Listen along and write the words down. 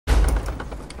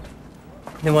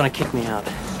They want to kick me out.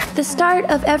 The start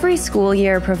of every school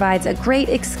year provides a great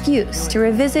excuse to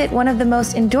revisit one of the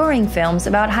most enduring films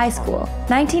about high school,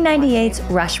 1998's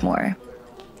Rushmore.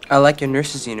 I like your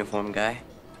nurse's uniform, Guy.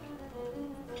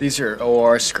 These are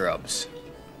OR scrubs.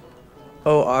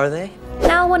 Oh, are they?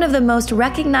 Now one of the most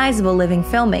recognizable living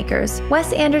filmmakers,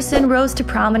 Wes Anderson rose to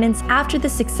prominence after the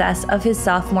success of his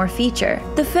sophomore feature.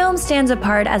 The film stands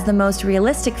apart as the most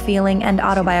realistic feeling and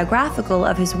autobiographical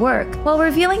of his work, while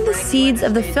revealing the seeds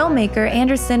of the filmmaker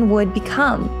Anderson would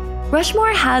become.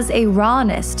 Rushmore has a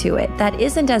rawness to it that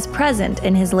isn't as present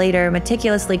in his later,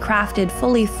 meticulously crafted,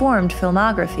 fully formed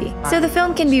filmography. So the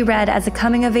film can be read as a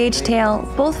coming-of-age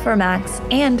tale, both for Max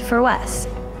and for Wes.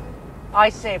 I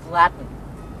save Latin.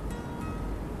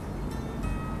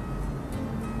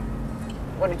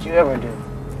 What did you ever do?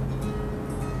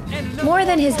 More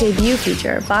than his debut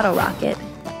feature, Bottle Rocket,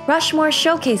 Rushmore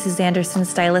showcases Anderson's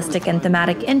stylistic and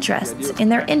thematic interests in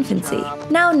their infancy.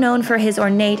 Now known for his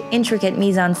ornate, intricate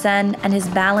mise-en-scène and his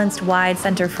balanced, wide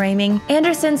center framing,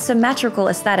 Anderson's symmetrical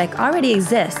aesthetic already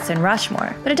exists in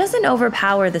Rushmore, but it doesn't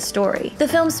overpower the story. The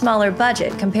film's smaller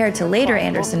budget compared to later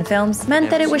Anderson films meant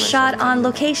that it was shot on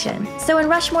location. So in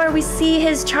Rushmore, we see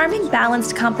his charming,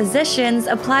 balanced compositions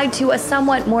applied to a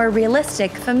somewhat more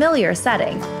realistic, familiar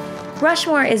setting.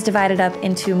 Rushmore is divided up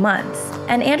in 2 months,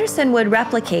 and Anderson would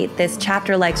replicate this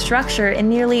chapter-like structure in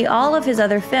nearly all of his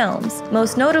other films,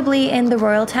 most notably in The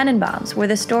Royal Tenenbaums, where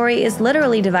the story is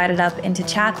literally divided up into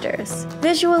chapters.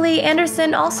 Visually,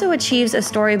 Anderson also achieves a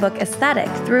storybook aesthetic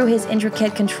through his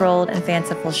intricate, controlled, and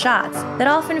fanciful shots that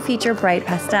often feature bright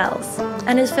pastels.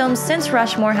 And his films since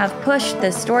Rushmore have pushed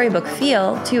this storybook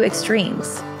feel to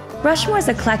extremes. Rushmore's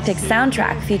eclectic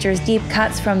soundtrack features deep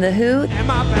cuts from The Who,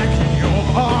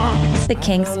 The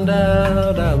Kinks,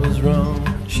 I was wrong.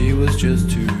 She was just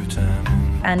too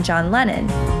timing. and John Lennon.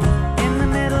 In the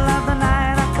middle of the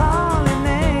night, I call your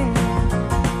name.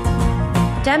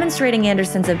 Demonstrating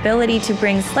Anderson's ability to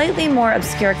bring slightly more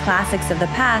obscure classics of the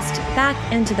past back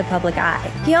into the public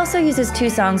eye. He also uses 2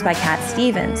 songs by Cat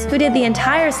Stevens, who did the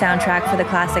entire soundtrack for the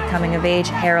classic coming-of-age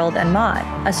Harold and Maude,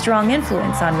 a strong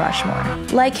influence on Rushmore.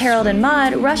 Like Harold and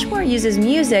Maude, Rushmore uses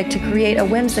music to create a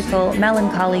whimsical,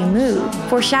 melancholy mood,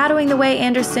 foreshadowing the way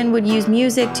Anderson would use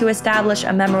music to establish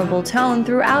a memorable tone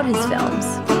throughout his films.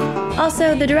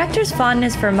 Also, the director's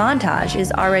fondness for montage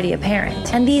is already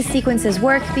apparent, and these sequences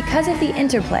work because of the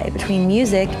interplay between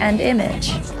music and image.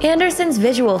 Anderson's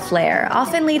visual flair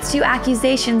often leads to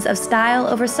accusations of style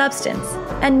over substance,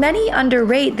 and many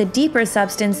underrate the deeper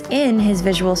substance in his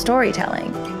visual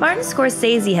storytelling. Martin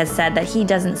Scorsese has said that he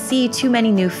doesn't see too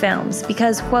many new films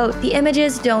because, quote, the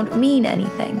images don't mean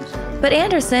anything. But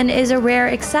Anderson is a rare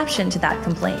exception to that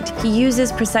complaint. He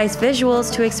uses precise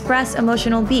visuals to express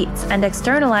emotional beats and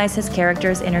externalize his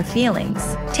characters' inner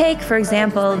feelings. Take, for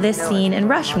example, this scene in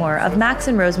Rushmore of Max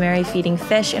and Rosemary feeding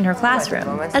fish in her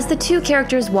classroom. As the 2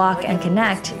 characters walk and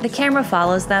connect, the camera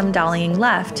follows them dollying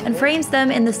left and frames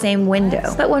them in the same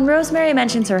window. But when Rosemary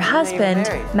mentions her husband,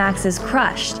 Max is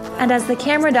crushed. And as the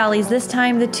camera dollies this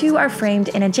time, the 2 are framed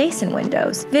in adjacent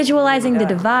windows, visualizing the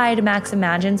divide Max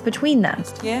imagines between them.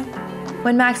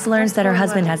 When Max learns that her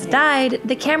husband has died,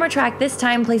 the camera track this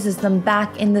time places them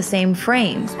back in the same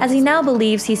frame, as he now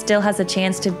believes he still has a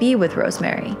chance to be with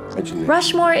Rosemary.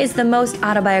 Rushmore is the most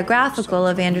autobiographical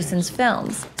of Anderson's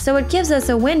films, so it gives us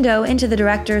a window into the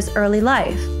director's early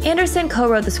life. Anderson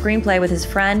co-wrote the screenplay with his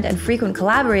friend and frequent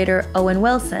collaborator Owen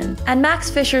Wilson, and Max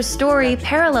Fisher's story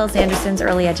parallels Anderson's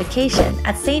early education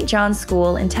at St. John's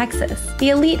School in Texas. The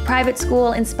elite private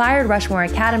school inspired Rushmore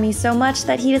Academy so much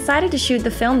that he decided to shoot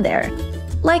the film there.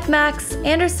 Like Max,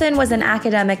 Anderson was an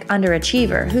academic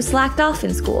underachiever who slacked off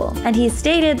in school, and he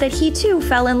stated that he too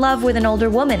fell in love with an older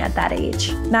woman at that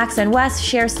age. Max and Wes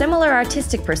share similar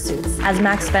artistic pursuits, as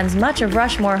Max spends much of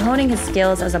Rushmore honing his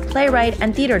skills as a playwright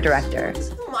and theater director.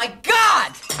 Oh my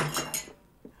God!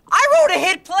 I wrote a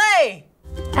hit play!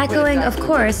 Echoing, of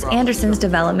course, Anderson's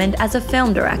development as a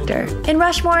film director. In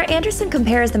Rushmore, Anderson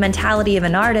compares the mentality of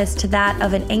an artist to that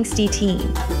of an angsty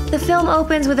teen. The film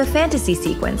opens with a fantasy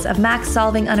sequence of Max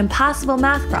solving an impossible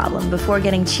math problem before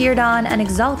getting cheered on and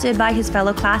exalted by his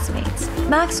fellow classmates.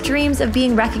 Max dreams of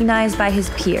being recognized by his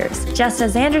peers, just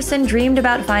as Anderson dreamed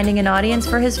about finding an audience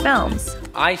for his films.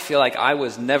 I feel like I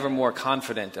was never more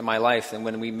confident in my life than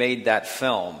when we made that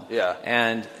film. Yeah.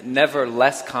 And never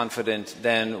less confident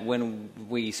than when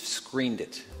we screened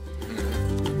it.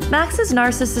 Max's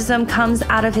narcissism comes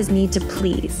out of his need to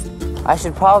please. I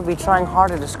should probably be trying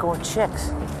harder to score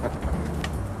chicks.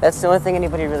 That's the only thing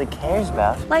anybody really cares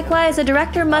about. Likewise, a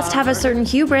director must have a certain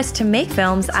hubris to make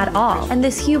films at all, and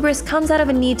this hubris comes out of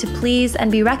a need to please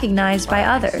and be recognized by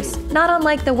others, not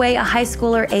unlike the way a high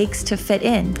schooler aches to fit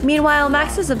in. Meanwhile,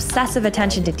 Max's obsessive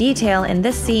attention to detail in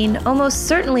this scene almost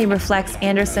certainly reflects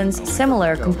Anderson's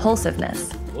similar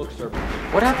compulsiveness.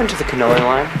 What happened to the cannoli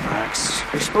line, Max?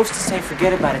 You're supposed to say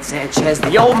forget about it, Sanchez.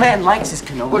 The old man likes his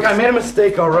cannoli. Look, I made a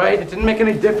mistake, all right? It didn't make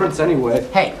any difference anyway.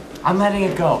 Hey, I'm letting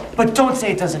it go. But don't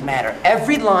say it doesn't matter.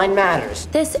 Every line matters.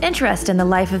 This interest in the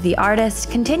life of the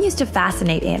artist continues to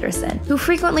fascinate Anderson, who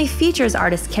frequently features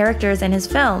artist characters in his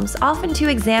films, often to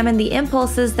examine the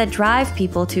impulses that drive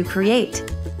people to create.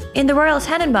 In The Royal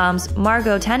Tenenbaums,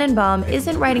 Margot Tenenbaum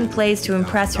isn't writing plays to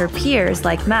impress her peers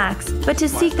like Max, but to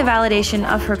seek the validation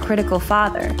of her critical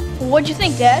father. What'd you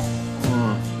think, Dad?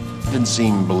 Didn't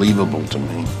seem believable to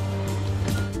me.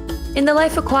 In The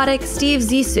Life Aquatic, Steve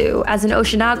Zissou, as an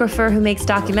oceanographer who makes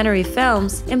documentary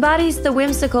films, embodies the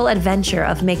whimsical adventure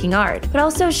of making art, but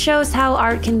also shows how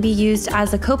art can be used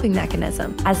as a coping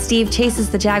mechanism, as Steve chases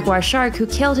the jaguar shark who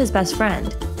killed his best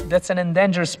friend. That's an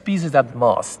endangered species at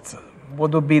most.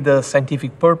 What would be the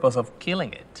scientific purpose of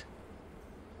killing it?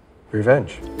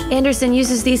 Revenge. Anderson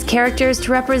uses these characters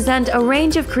to represent a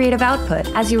range of creative output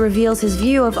as he reveals his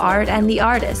view of art and the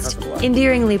artist.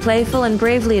 Endearingly playful and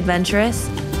bravely adventurous,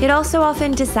 yet also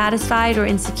often dissatisfied or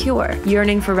insecure,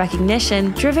 yearning for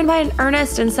recognition, driven by an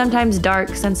earnest and sometimes dark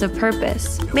sense of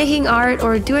purpose. Making art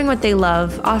or doing what they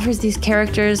love offers these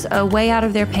characters a way out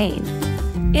of their pain.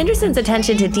 Anderson's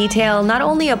attention to detail not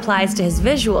only applies to his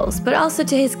visuals, but also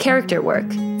to his character work.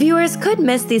 Viewers could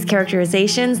miss these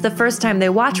characterizations the first time they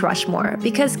watch Rushmore,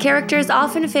 because characters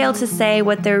often fail to say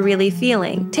what they're really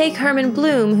feeling. Take Herman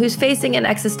Bloom, who's facing an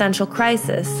existential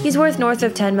crisis. He's worth north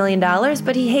of $10 million,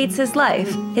 but he hates his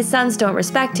life. His sons don't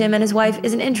respect him, and his wife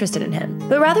isn't interested in him.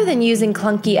 But rather than using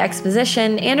clunky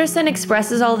exposition, Anderson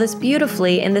expresses all this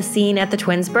beautifully in the scene at the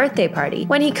twins' birthday party,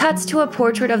 when he cuts to a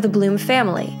portrait of the Bloom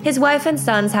family. His wife and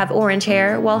sons have orange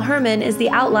hair, while Herman is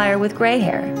the outlier with gray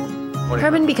hair.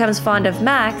 Herman becomes fond of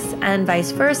Max, and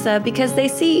vice versa, because they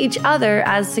see each other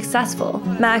as successful.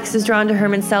 Max is drawn to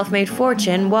Herman's self-made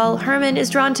fortune, while Herman is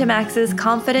drawn to Max's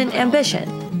confident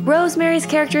ambition. Rosemary's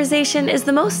characterization is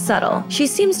the most subtle. She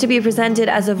seems to be presented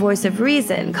as a voice of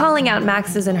reason, calling out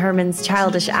Max's and Herman's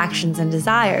childish actions and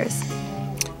desires.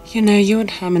 You know, you and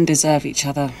Herman deserve each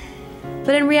other.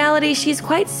 But in reality, she's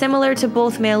quite similar to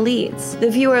both male leads.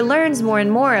 The viewer learns more and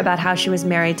more about how she was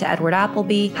married to Edward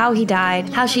Appleby, how he died,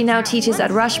 how she now teaches at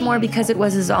Rushmore because it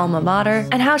was his alma mater,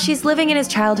 and how she's living in his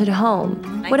childhood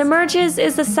home. What emerges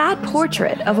is a sad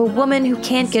portrait of a woman who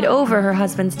can't get over her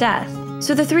husband's death.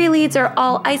 So the three leads are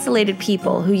all isolated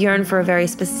people who yearn for a very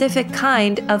specific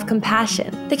kind of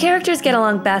compassion. The characters get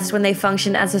along best when they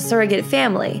function as a surrogate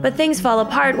family, but things fall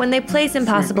apart when they place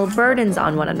impossible burdens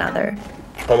on one another.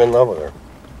 I'm in love with her.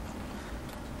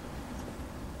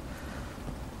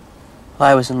 Well,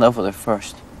 I was in love with her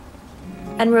first.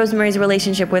 And Rosemary's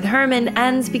relationship with Herman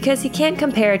ends because he can't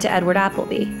compare to Edward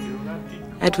Appleby.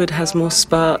 Edward has more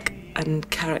spark and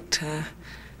character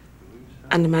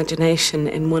and imagination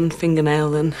in one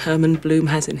fingernail than Herman Bloom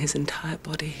has in his entire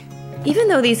body. Even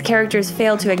though these characters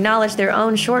fail to acknowledge their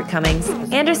own shortcomings,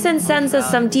 Anderson sends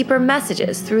us some deeper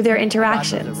messages through their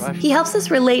interactions. He helps us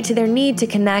relate to their need to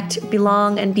connect,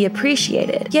 belong, and be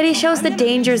appreciated. Yet he shows the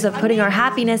dangers of putting our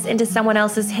happiness into someone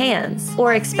else's hands,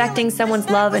 or expecting someone's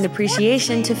love and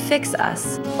appreciation to fix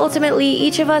us. Ultimately,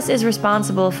 each of us is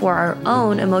responsible for our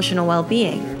own emotional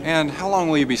well-being. And how long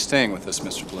will you be staying with us,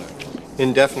 Mr. Bloom?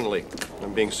 Indefinitely.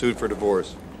 I'm being sued for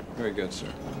divorce. Very good, sir.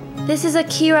 This is a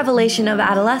key revelation of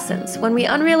adolescence, when we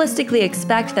unrealistically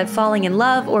expect that falling in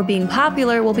love or being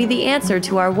popular will be the answer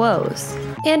to our woes.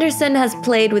 Anderson has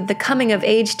played with the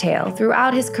coming-of-age tale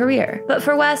throughout his career, but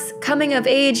for Wes, coming of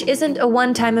age isn't a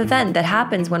one-time event that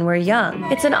happens when we're young.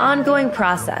 It's an ongoing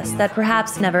process that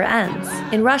perhaps never ends.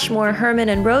 In Rushmore, Herman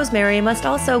and Rosemary must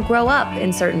also grow up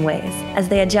in certain ways, as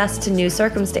they adjust to new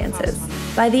circumstances.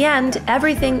 By the end,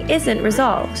 everything isn't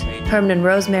resolved. Herman and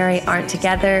Rosemary aren't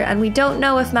together, and we don't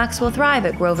know if Max will thrive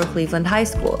at Grover Cleveland High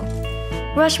School.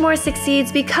 Rushmore succeeds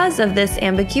because of this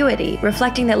ambiguity,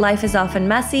 reflecting that life is often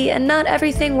messy and not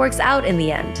everything works out in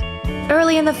the end.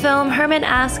 Early in the film, Herman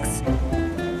asks,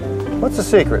 "What's the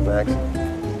secret, Max?"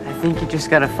 I think you just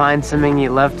gotta find something you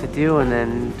love to do and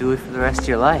then do it for the rest of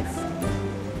your life.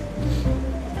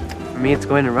 For me, it's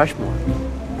going to Rushmore.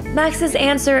 Max's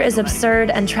answer is absurd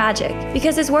and tragic,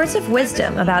 because his words of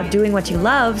wisdom about doing what you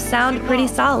love sound pretty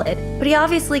solid, but he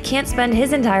obviously can't spend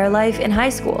his entire life in high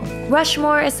school.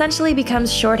 Rushmore essentially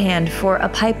becomes shorthand for a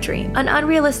pipe dream, an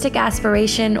unrealistic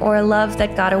aspiration or a love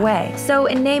that got away. So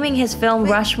in naming his film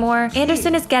Rushmore,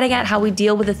 Anderson is getting at how we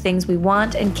deal with the things we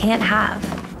want and can't have.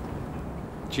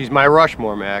 She's my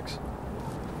Rushmore, Max.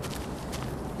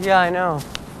 Yeah, I know.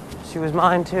 She was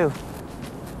mine too.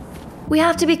 We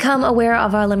have to become aware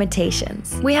of our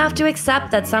limitations. We have to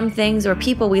accept that some things or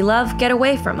people we love get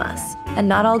away from us, and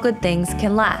not all good things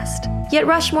can last. Yet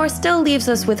Rushmore still leaves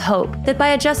us with hope that by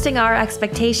adjusting our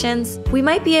expectations, we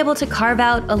might be able to carve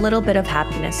out a little bit of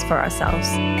happiness for ourselves.